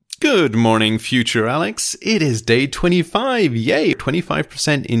Good morning, future Alex. It is day 25. Yay!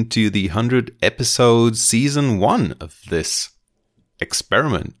 25% into the 100 episode season 1 of this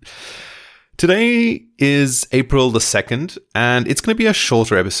experiment. Today is April the 2nd, and it's going to be a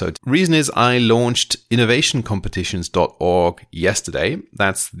shorter episode. Reason is I launched innovationcompetitions.org yesterday.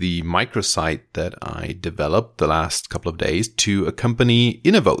 That's the microsite that I developed the last couple of days to accompany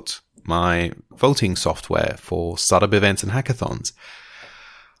Innovote, my voting software for startup events and hackathons.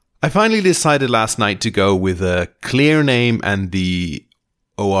 I finally decided last night to go with a clear name and the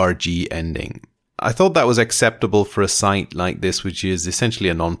 .org ending. I thought that was acceptable for a site like this, which is essentially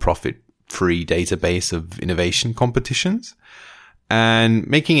a non-profit free database of innovation competitions. And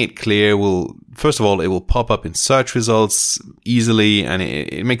making it clear will, first of all, it will pop up in search results easily, and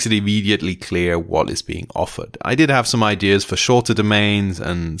it makes it immediately clear what is being offered. I did have some ideas for shorter domains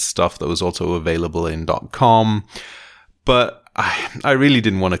and stuff that was also available in .com, but I really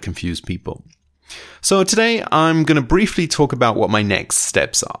didn't want to confuse people. So today I'm going to briefly talk about what my next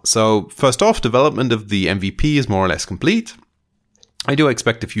steps are. So first off, development of the MVP is more or less complete. I do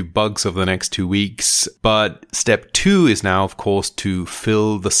expect a few bugs over the next 2 weeks, but step 2 is now, of course, to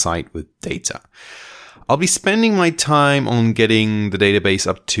fill the site with data. I'll be spending my time on getting the database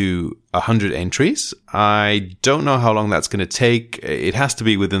up to 100 entries. I don't know how long that's going to take. It has to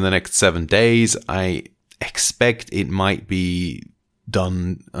be within the next 7 days. I expect it might be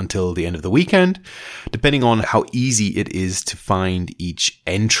done until the end of the weekend, depending on how easy it is to find each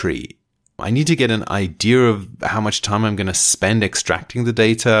entry. I need to get an idea of how much time I'm going to spend extracting the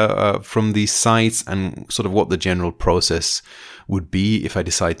data from these sites and sort of what the general process would be if I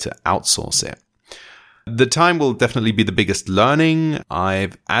decide to outsource it. The time will definitely be the biggest learning.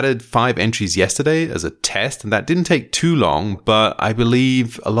 I've added 5 entries yesterday as a test, and that didn't take too long, but I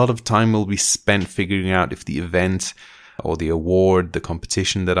believe a lot of time will be spent figuring out if the event or the award, the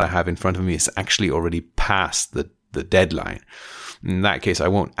competition that I have in front of me is actually already past the deadline. In that case, I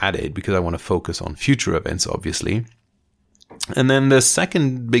won't add it because I want to focus on future events, obviously. And then the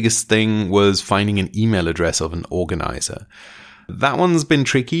second biggest thing was finding an email address of an organizer. That one's been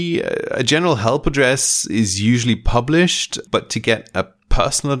tricky. A general help address is usually published, but to get a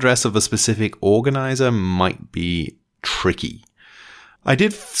personal address of a specific organizer might be tricky. I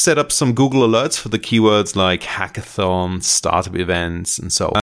did set up some Google alerts for the keywords like hackathon, startup events, and so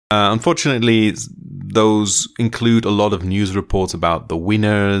on. Unfortunately, those include a lot of news reports about the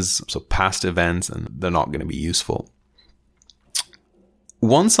winners, so past events, and they're not going to be useful.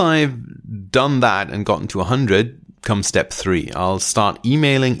 Once I've done that and gotten to 100, comes step 3. I'll start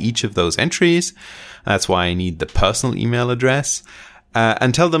emailing each of those entries. That's why I need the personal email address.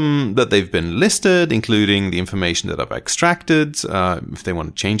 And tell them that they've been listed, including the information that I've extracted, if they want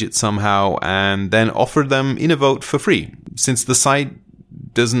to change it somehow, and then offer them Innovote for free. Since the site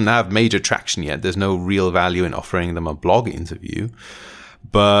doesn't have major traction yet, there's no real value in offering them a blog interview.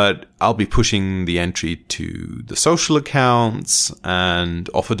 But I'll be pushing the entry to the social accounts and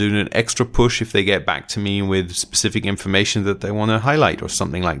offer doing an extra push if they get back to me with specific information that they want to highlight or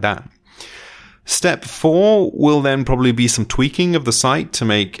something like that. Step 4 will then probably be some tweaking of the site to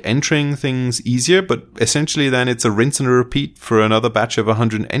make entering things easier, but essentially then it's a rinse and a repeat for another batch of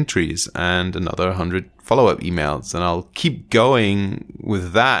 100 entries and another 100 follow-up emails. And I'll keep going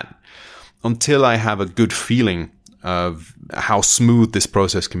with that until I have a good feeling of how smooth this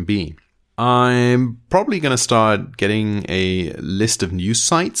process can be. I'm probably going to start getting a list of news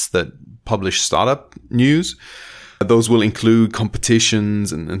sites that publish startup news. Those will include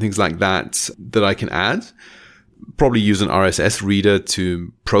competitions and things like that I can add. Probably use an RSS reader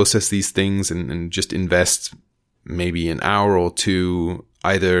to process these things and just invest maybe an hour or two,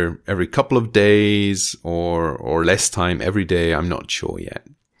 either every couple of days or less time every day. I'm not sure yet.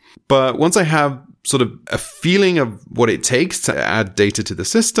 But once I have sort of a feeling of what it takes to add data to the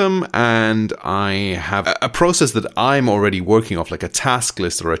system, and I have a process that I'm already working off, like a task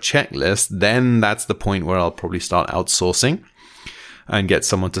list or a checklist, then that's the point where I'll probably start outsourcing and get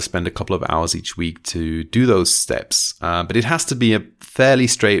someone to spend a couple of hours each week to do those steps. But it has to be a fairly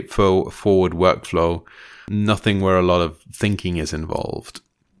straightforward workflow, nothing where a lot of thinking is involved.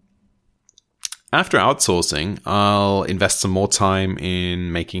 After outsourcing, I'll invest some more time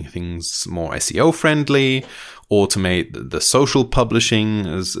in making things more SEO friendly, automate the social publishing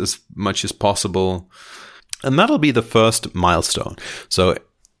as much as possible. And that'll be the first milestone. So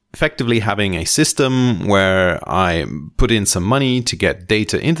effectively having a system where I put in some money to get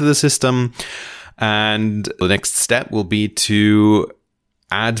data into the system. And the next step will be to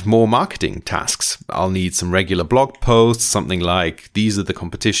add more marketing tasks. I'll need some regular blog posts, something like these are the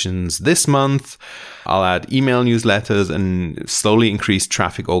competitions this month. I'll add email newsletters and slowly increase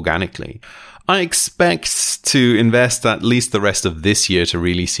traffic organically. I expect to invest at least the rest of this year to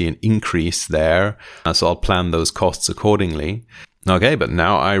really see an increase there. So I'll plan those costs accordingly. Okay, but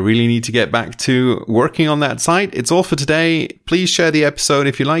now I really need to get back to working on that site. It's all for today. Please share the episode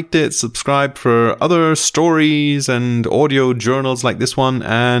if you liked it. Subscribe for other stories and audio journals like this one.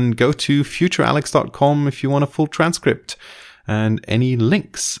 And go to futurealex.com if you want a full transcript and any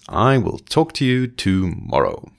links. I will talk to you tomorrow.